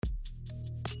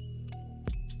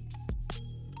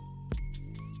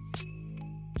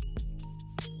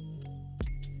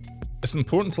It's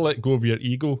important to let go of your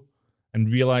ego and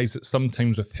realize that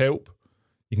sometimes with help,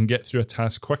 you can get through a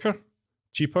task quicker,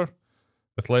 cheaper,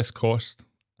 with less cost,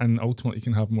 and ultimately you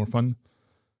can have more fun.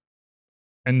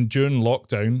 And during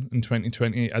lockdown in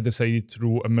 2020, I decided to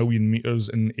row 1,000,000 meters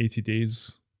in 80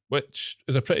 days, which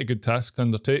is a pretty good task to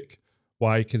undertake.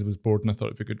 Why? Because I was bored and I thought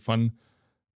it'd be good fun.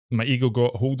 My ego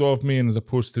got hold of me, and as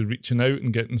opposed to reaching out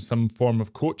and getting some form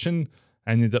of coaching,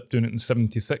 I ended up doing it in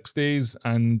 76 days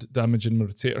and damaging my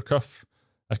rotator cuff.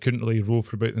 I couldn't really row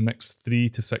for about the next 3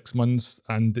 to 6 months,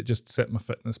 and it just set my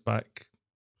fitness back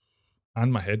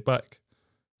and my head back.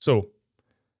 So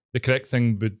the correct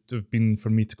thing would have been for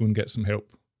me to go and get some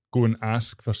help. Go and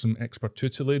ask for some expert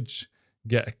tutelage,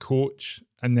 get a coach,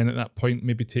 and then at that point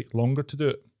maybe take longer to do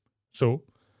it. So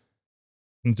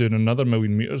I'm doing another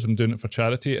 1,000,000 meters. I'm doing it for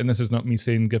charity. And this is not me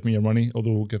saying give me your money,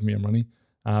 although give me your money.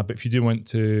 But if you do want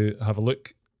to have a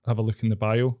look in the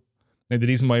bio. Now, the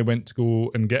reason why I went to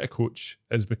go and get a coach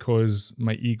is because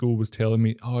my ego was telling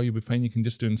me, oh, you'll be fine, you can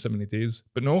just do it in so many days.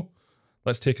 But no,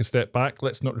 let's take a step back.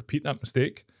 Let's not repeat that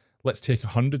mistake. Let's take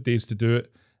 100 days to do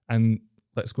it, and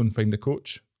let's go and find a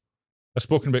coach. I've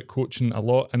spoken about coaching a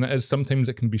lot, and sometimes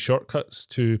it can be shortcuts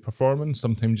to performance.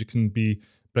 Sometimes you can be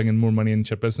bringing more money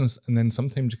into your business, and then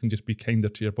sometimes you can just be kinder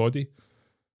to your body.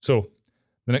 So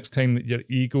the next time that your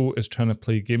ego is trying to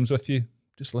play games with you,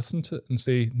 just listen to it and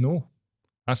say no.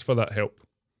 Ask for that help.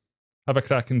 Have a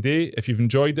cracking day. If you've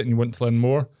enjoyed it and you want to learn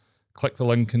more, click the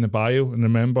link in the bio, and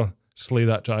remember, slay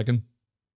that dragon.